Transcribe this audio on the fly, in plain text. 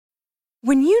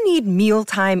When you need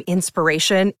mealtime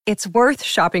inspiration, it's worth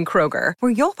shopping Kroger,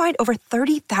 where you'll find over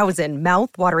 30,000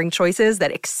 mouth-watering choices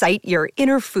that excite your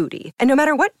inner foodie. And no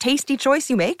matter what tasty choice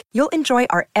you make, you'll enjoy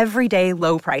our everyday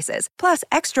low prices, plus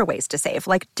extra ways to save,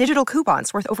 like digital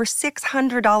coupons worth over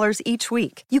 $600 each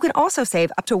week. You can also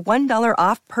save up to $1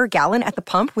 off per gallon at the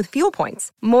pump with fuel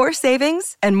points. More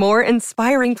savings and more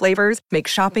inspiring flavors make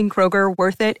shopping Kroger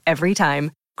worth it every time.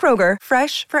 Kroger,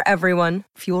 fresh for everyone.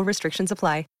 Fuel restrictions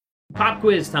apply. Pop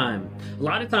quiz time. A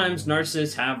lot of times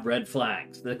narcissists have red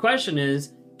flags. The question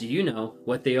is, do you know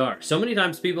what they are? So many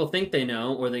times people think they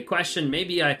know, or they question,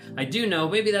 maybe I do know,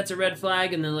 maybe that's a red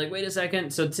flag, and then like, wait a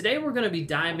second. So today we're going to be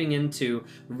diving into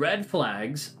red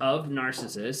flags of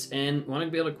narcissists, and want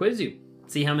to be able to quiz you,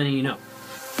 see how many you know.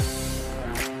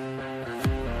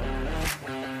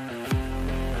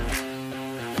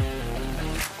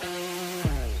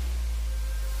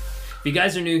 If you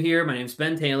guys are new here, my name is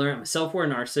Ben Taylor. I'm a self-aware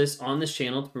narcissist on this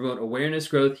channel to promote awareness,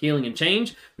 growth, healing, and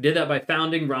change. We did that by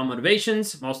founding Raw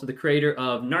Motivations. I'm also the creator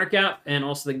of Narc App and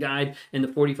also the guide in the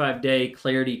 45-day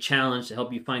clarity challenge to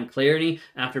help you find clarity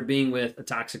after being with a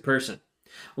toxic person.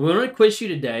 We want to quiz you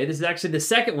today. This is actually the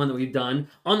second one that we've done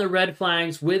on the red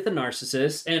flags with a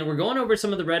narcissist, and we're going over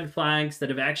some of the red flags that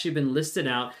have actually been listed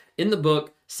out in the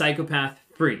book Psychopath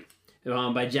Free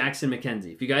by Jackson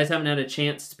McKenzie. If you guys haven't had a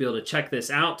chance to be able to check this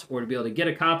out or to be able to get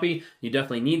a copy, you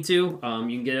definitely need to. You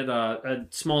can get a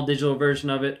small digital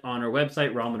version of it on our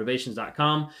website,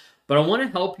 rawmotivations.com. But I want to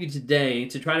help you today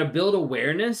to try to build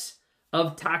awareness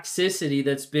of toxicity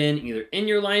that's been either in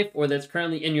your life or that's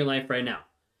currently in your life right now.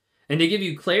 And to give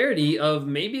you clarity of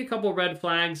maybe a couple red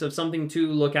flags of something to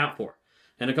look out for.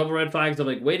 And a couple red flags of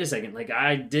like, wait a second, like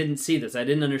I didn't see this, I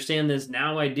didn't understand this,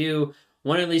 now I do.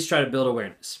 Want to at least try to build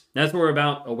awareness. That's what we're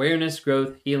about: awareness,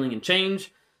 growth, healing, and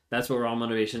change. That's what Raw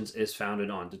Motivations is founded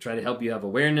on, to try to help you have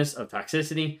awareness of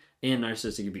toxicity and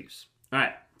narcissistic abuse. All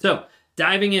right, so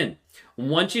diving in. I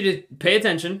want you to pay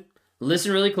attention,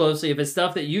 listen really closely. If it's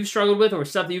stuff that you've struggled with or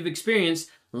stuff that you've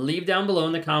experienced, leave down below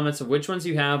in the comments of which ones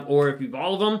you have, or if you've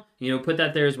all of them, put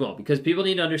that there as well, because people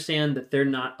need to understand that they're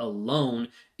not alone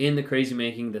in the crazy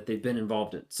making that they've been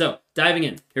involved in. So, diving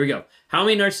in, here we go. How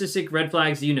many narcissistic red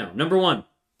flags do you know? Number one,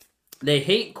 they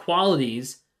hate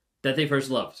qualities that they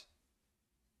first loved.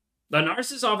 The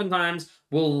narcissist oftentimes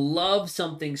will love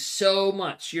something so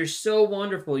much. You're so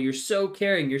wonderful, you're so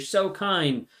caring, you're so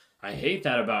kind. I hate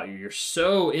that about you. You're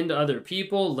so into other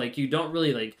people. Like, you don't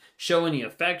really, like, show any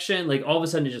affection. Like, all of a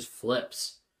sudden, it just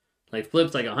flips. Like,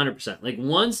 flips like 100%. Like,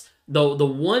 once, the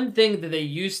one thing that they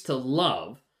used to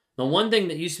love, the one thing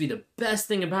that used to be the best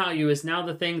thing about you is now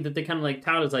the thing that they kind of, like,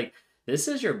 tout as, like, this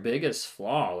is your biggest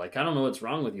flaw. Like, I don't know what's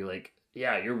wrong with you. Like,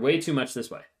 yeah, you're way too much this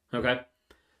way. Okay?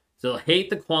 So, they'll hate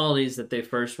the qualities that they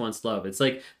first once loved. It's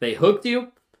like they hooked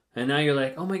you, and now you're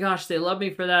like, oh my gosh, they love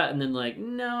me for that. And then, like,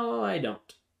 no, I don't.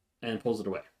 And pulls it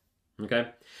away. Okay?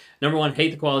 Number one, hate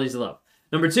the qualities of love.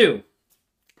 Number two,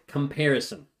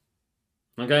 comparison.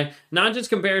 Okay? Not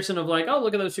just comparison of like, oh,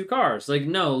 look at those two cars. Like,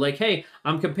 no, like, hey,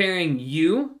 I'm comparing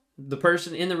you, the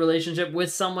person in the relationship,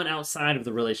 with someone outside of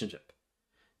the relationship.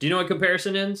 Do you know what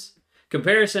comparison is?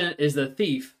 Comparison is the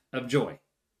thief of joy.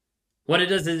 What it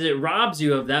does is it robs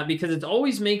you of that because it's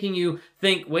always making you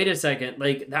think, wait a second,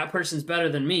 like, that person's better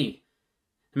than me.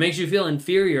 It makes you feel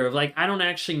inferior of like, I don't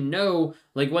actually know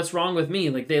like what's wrong with me.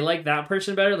 Like, they like that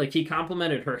person better. Like, he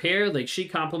complimented her hair. Like, she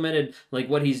complimented like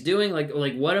what he's doing. Like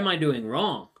what am I doing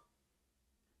wrong?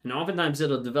 And oftentimes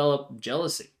it'll develop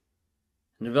jealousy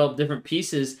and develop different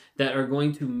pieces that are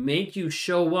going to make you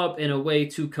show up in a way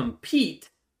to compete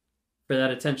for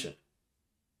that attention.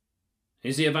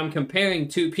 You see, if I'm comparing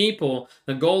two people,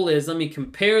 the goal is let me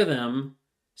compare them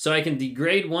so I can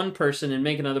degrade one person and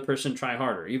make another person try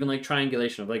harder. Even like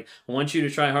triangulation of like, I want you to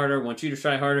try harder, I want you to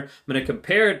try harder. I'm going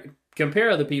to compare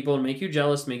other people and make you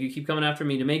jealous, make you keep coming after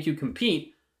me to make you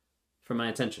compete for my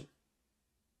attention.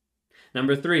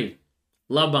 Number three,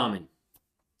 love bombing.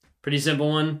 Pretty simple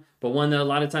one, but one that a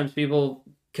lot of times people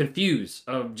confuse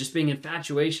of just being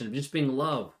infatuation, of just being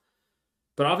love.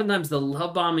 But oftentimes the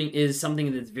love bombing is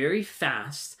something that's very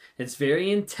fast, it's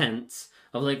very intense,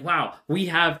 of like, wow, we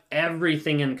have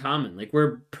everything in common. Like,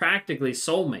 we're practically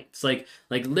soulmates. Like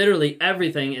literally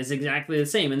everything is exactly the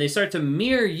same. And they start to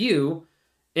mirror you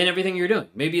in everything you're doing.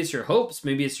 Maybe it's your hopes,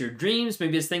 maybe it's your dreams,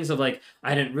 maybe it's things of like,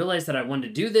 I didn't realize that I wanted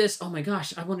to do this. Oh my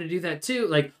gosh, I want to do that too.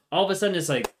 Like, all of a sudden it's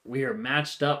like, we are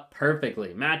matched up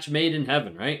perfectly. Match made in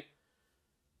heaven, right?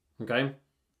 Okay?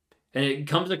 And it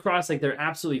comes across like they're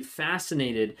absolutely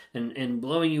fascinated and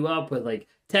blowing you up with like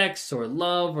texts or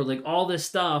love or like all this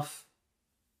stuff.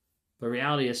 But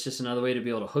reality is just another way to be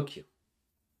able to hook you.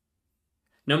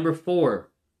 Number four,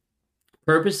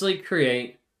 Purposely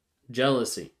create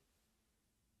jealousy.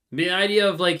 The idea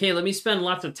of like, hey, let me spend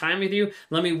lots of time with you.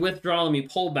 Let me withdraw. Let me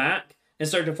pull back and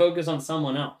start to focus on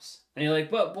someone else. And you're like,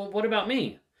 but what about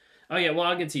me? Oh yeah, well,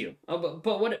 I'll get to you. Oh,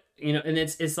 but what, and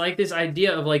it's like this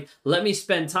idea of like, let me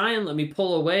spend time, let me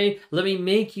pull away, let me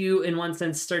make you, in one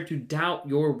sense, start to doubt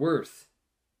your worth.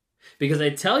 Because I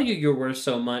tell you you're worth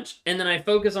so much, and then I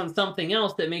focus on something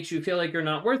else that makes you feel like you're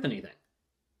not worth anything.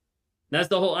 That's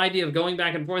the whole idea of going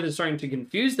back and forth and starting to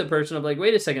confuse the person of like,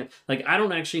 wait a second, like I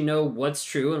don't actually know what's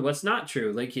true and what's not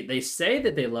true. Like they say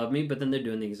that they love me, but then they're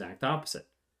doing the exact opposite.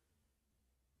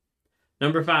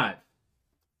 Number 5,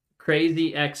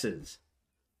 crazy exes.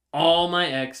 All my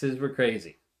exes were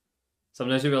crazy.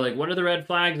 Sometimes people are like, what are the red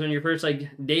flags when you're first like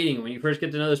dating, when you first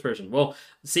get to know this person? Well,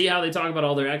 see how they talk about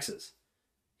all their exes.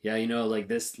 Yeah, like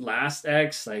this last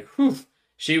ex, like, whew,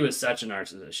 she was such a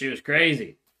narcissist. She was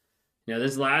crazy.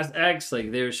 This last ex,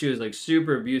 like she was like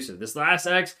super abusive. This last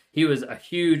ex, he was a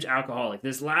huge alcoholic.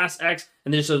 This last ex,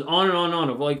 and this goes on and on and on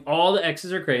of like all the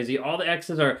exes are crazy. All the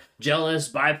exes are jealous,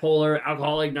 bipolar,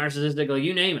 alcoholic, narcissistic, like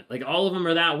you name it. Like all of them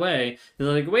are that way. And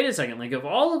they're like, wait a second, like if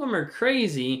all of them are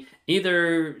crazy,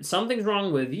 either something's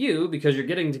wrong with you because you're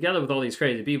getting together with all these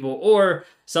crazy people, or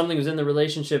something was in the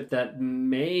relationship that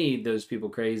made those people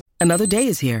crazy. Another day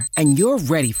is here, and you're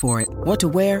ready for it. What to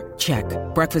wear? Check.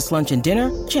 Breakfast, lunch, and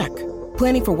dinner? Check.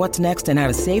 Planning for what's next and how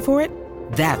to save for it?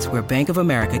 That's where Bank of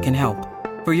America can help.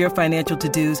 For your financial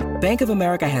to-dos, Bank of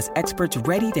America has experts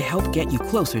ready to help get you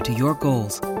closer to your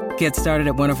goals. Get started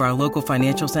at one of our local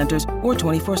financial centers or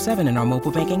 24/7 in our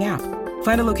mobile banking app.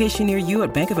 Find a location near you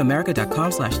at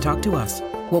bankofamerica.com/talktous.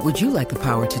 What would you like the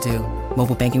power to do?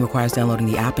 Mobile banking requires downloading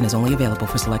the app and is only available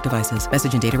for select devices.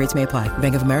 Message and data rates may apply.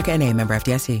 Bank of America N.A., member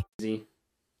FDIC.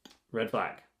 Red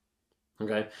flag.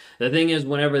 Okay. The thing is,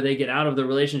 whenever they get out of the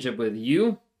relationship with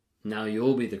you, now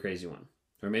you'll be the crazy one.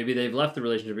 Or maybe they've left the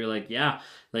relationship. You're like, yeah,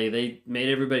 like they made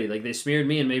everybody, like they smeared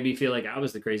me and made me feel like I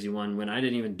was the crazy one when I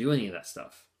didn't even do any of that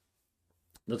stuff.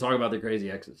 They'll talk about the crazy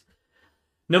exes.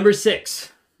 Number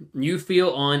 6, you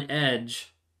feel on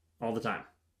edge all the time.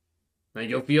 Like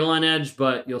you'll feel on edge,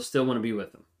 but you'll still want to be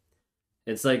with them.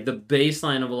 It's like the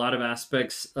baseline of a lot of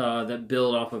aspects that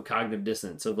build off of cognitive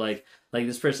dissonance of like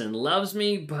this person loves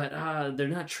me, but they're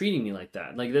not treating me like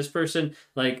that. Like this person,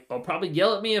 like, will probably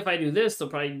yell at me if I do this. They'll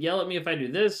probably yell at me if I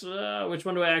do this. Which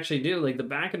one do I actually do? Like the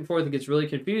back and forth gets really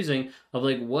confusing of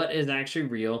like what is actually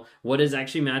real, what is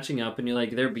actually matching up. And you're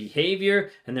like their behavior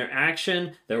and their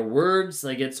action, their words,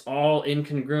 like it's all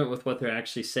incongruent with what they're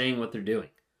actually saying, what they're doing.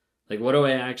 Like what do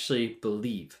I actually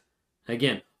believe?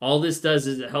 Again, all this does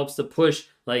is it helps to push,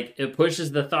 like it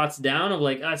pushes the thoughts down of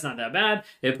like, oh, it's not that bad.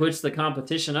 It puts the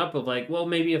competition up of like, well,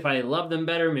 maybe if I love them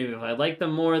better, maybe if I like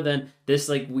them more, then this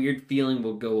like weird feeling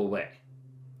will go away.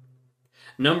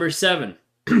 Number 7,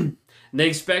 they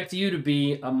expect you to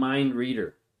be a mind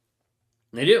reader.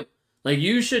 They do. Like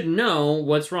you should know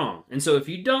what's wrong. And so if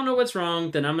you don't know what's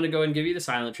wrong, then I'm going to go ahead and give you the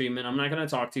silent treatment. I'm not going to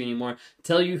talk to you anymore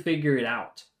till you figure it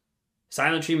out.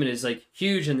 Silent treatment is like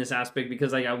huge in this aspect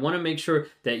because like I want to make sure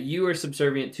that you are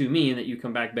subservient to me and that you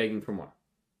come back begging for more.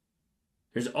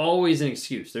 There's always an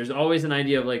excuse. There's always an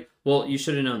idea of like, well, you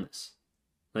should have known this.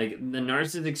 Like the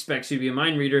narcissist expects you to be a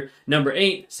mind reader. Number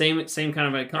 8, same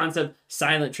kind of a concept,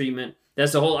 silent treatment.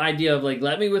 That's the whole idea of like,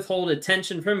 let me withhold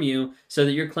attention from you so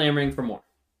that you're clamoring for more.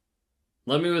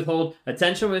 Let me withhold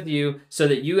attention with you so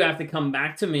that you have to come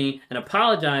back to me and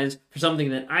apologize for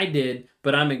something that I did,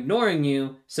 but I'm ignoring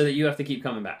you so that you have to keep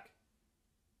coming back.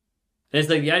 And it's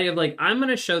like the idea of like, I'm going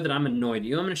to show that I'm annoyed at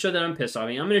you. I'm going to show that I'm pissed off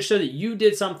at you. I'm going to show that you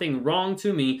did something wrong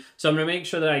to me. So I'm going to make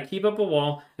sure that I keep up a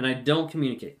wall and I don't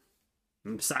communicate.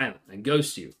 I'm silent. I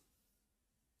ghost you.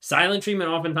 Silent treatment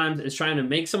oftentimes is trying to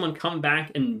make someone come back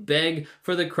and beg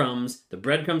for the crumbs, the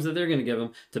breadcrumbs that they're going to give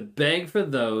them, to beg for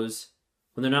those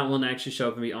when they're not willing to actually show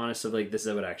up and be honest of like, this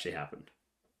is what actually happened.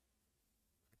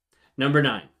 Number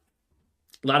 9.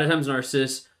 A lot of times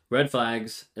narcissists, red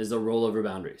flags is they'll roll over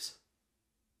boundaries.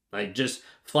 Like just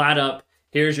flat up,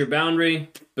 here's your boundary,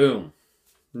 boom,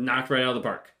 knocked right out of the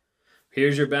park.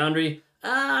 Here's your boundary,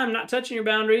 I'm not touching your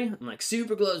boundary. I'm like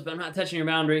super close, but I'm not touching your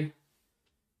boundary.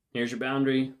 Here's your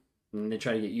boundary. And they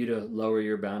try to get you to lower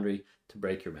your boundary to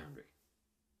break your boundary.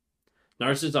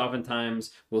 Narcissists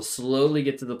oftentimes will slowly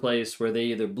get to the place where they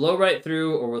either blow right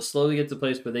through or will slowly get to the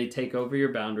place where they take over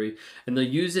your boundary. And they'll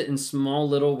use it in small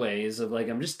little ways of like,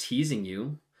 I'm just teasing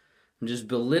you. I'm just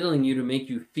belittling you to make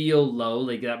you feel low.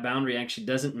 Like that boundary actually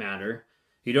doesn't matter.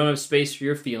 You don't have space for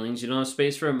your feelings. You don't have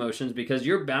space for emotions because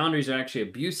your boundaries are actually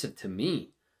abusive to me.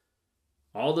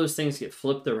 All those things get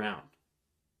flipped around.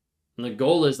 And the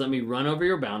goal is, let me run over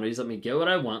your boundaries. Let me get what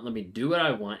I want. Let me do what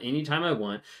I want anytime I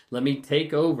want. Let me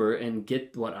take over and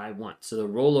get what I want. So the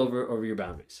roll over your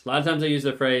boundaries. A lot of times I use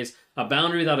the phrase, a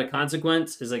boundary without a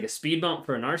consequence is like a speed bump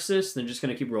for a narcissist. They're just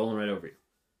going to keep rolling right over you.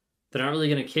 They're not really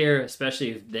going to care,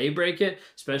 especially if they break it,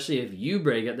 especially if you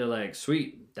break it. They're like,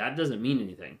 sweet, that doesn't mean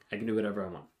anything. I can do whatever I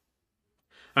want.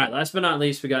 All right, last but not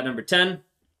least, we got number 10,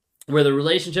 where the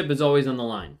relationship is always on the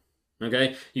line.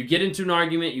 Okay? You get into an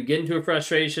argument, you get into a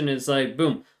frustration, it's like,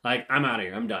 boom, like, I'm out of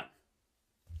here, I'm done.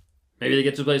 Maybe they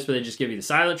get to a place where they just give you the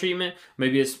silent treatment.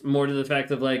 Maybe it's more to the fact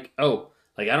of like, oh,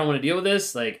 like, I don't want to deal with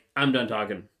this. Like, I'm done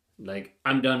talking. Like,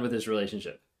 I'm done with this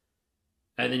relationship.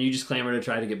 And then you just clamor to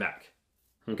try to get back.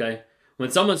 Okay?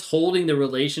 When someone's holding the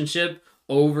relationship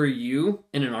over you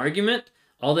in an argument,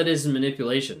 all that is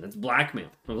manipulation. That's blackmail.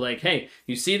 Of like, hey,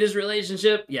 you see this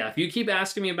relationship? Yeah, if you keep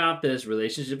asking me about this,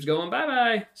 relationship's going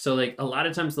bye-bye. So like a lot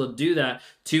of times they'll do that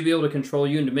to be able to control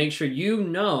you and to make sure you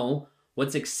know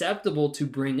what's acceptable to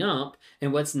bring up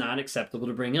and what's not acceptable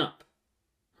to bring up.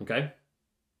 Okay?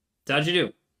 So how'd you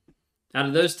do? Out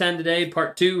of those 10 today,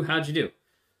 part 2, how'd you do?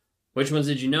 Which ones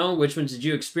did you know? Which ones did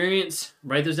you experience?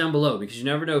 Write those down below, because you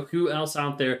never know who else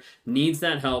out there needs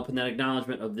that help and that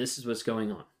acknowledgement of this is what's going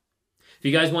on. If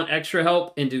you guys want extra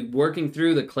help into working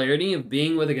through the clarity of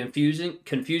being with a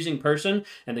confusing person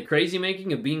and the crazy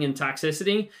making of being in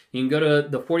toxicity, you can go to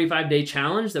the 45-day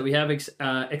challenge that we have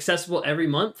accessible every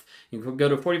month. You can go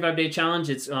to 45-day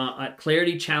challenge. It's at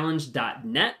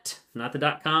claritychallenge.net, not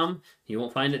the .com. You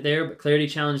won't find it there, but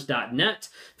claritychallenge.net.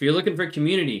 If you're looking for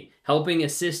community, helping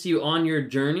assist you on your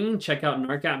journey, check out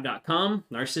narcap.com,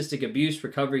 Narcissistic Abuse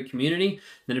Recovery Community.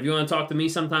 Then if you want to talk to me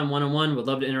sometime one-on-one, would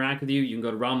love to interact with you, you can go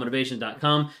to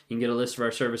rawmotivations.com. You can get a list of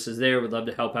our services there. Would love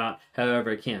to help out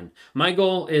however I can. My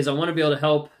goal is I want to be able to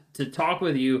help to talk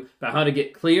with you about how to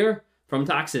get clear from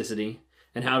toxicity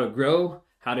and how to grow,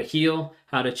 how to heal,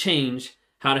 how to change,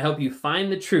 how to help you find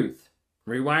the truth,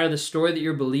 rewire the story that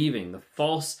you're believing, the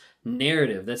false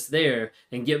narrative that's there,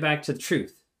 and get back to the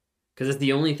truth. Because it's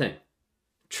the only thing.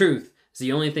 Truth is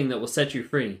the only thing that will set you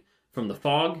free from the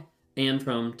fog and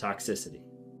from toxicity.